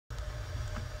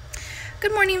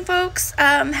Good morning, folks.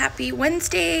 Happy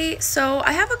Wednesday. So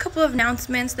I have a couple of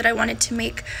announcements that I wanted to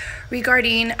make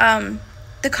regarding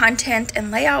the content and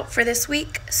layout for this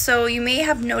week. So you may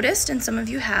have noticed, and some of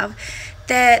you have,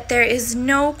 that there is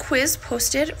no quiz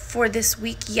posted for this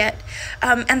week yet.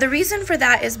 And the reason for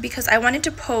that is because I wanted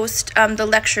to post the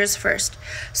lectures first.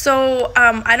 So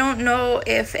I don't know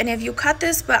if any of you caught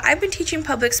this, but I've been teaching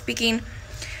public speaking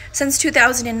since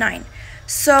 2009.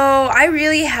 So I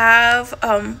really have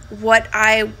what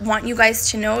I want you guys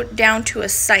to know down to a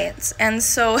science. And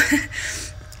so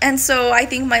I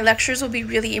think my lectures will be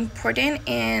really important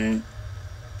in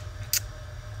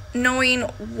knowing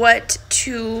what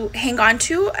to hang on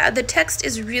to. The text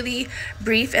is really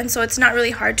brief, and so it's not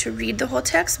really hard to read the whole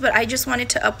text, but I just wanted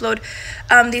to upload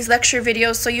these lecture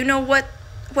videos so you know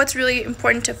what's really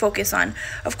important to focus on.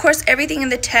 Of course, everything in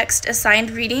the text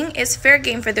assigned reading is fair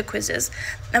game for the quizzes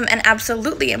and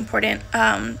absolutely important.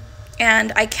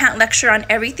 And I can't lecture on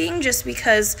everything just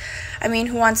because, I mean,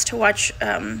 who wants to watch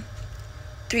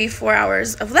 3-4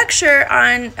 hours of lecture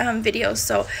on videos?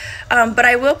 So, but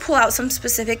I will pull out some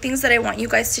specific things that I want you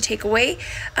guys to take away.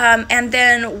 And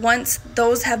then once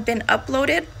those have been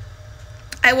uploaded,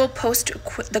 I will post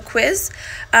the quiz.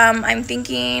 I'm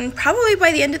thinking probably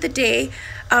by the end of the day,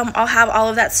 I'll have all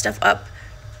of that stuff up.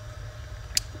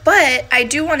 But I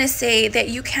do want to say that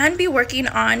you can be working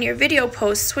on your video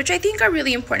posts, which I think are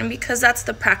really important because that's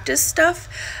the practice stuff.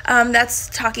 That's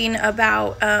talking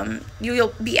about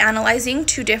you'll be analyzing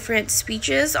 2 different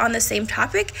speeches on the same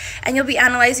topic, and you'll be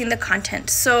analyzing the content.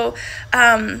 So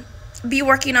be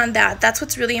working on that. That's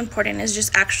what's really important, is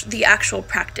just the actual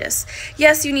practice.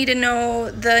 Yes, you need to know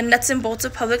the nuts and bolts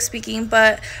of public speaking,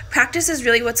 but practice is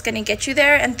really what's going to get you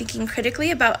there, and thinking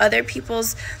critically about other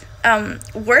people's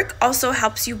work also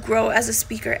helps you grow as a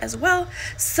speaker as well.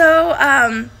 So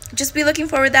just be looking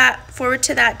forward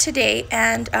to that today,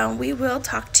 and we will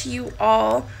talk to you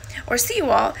all, or see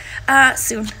you all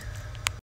soon.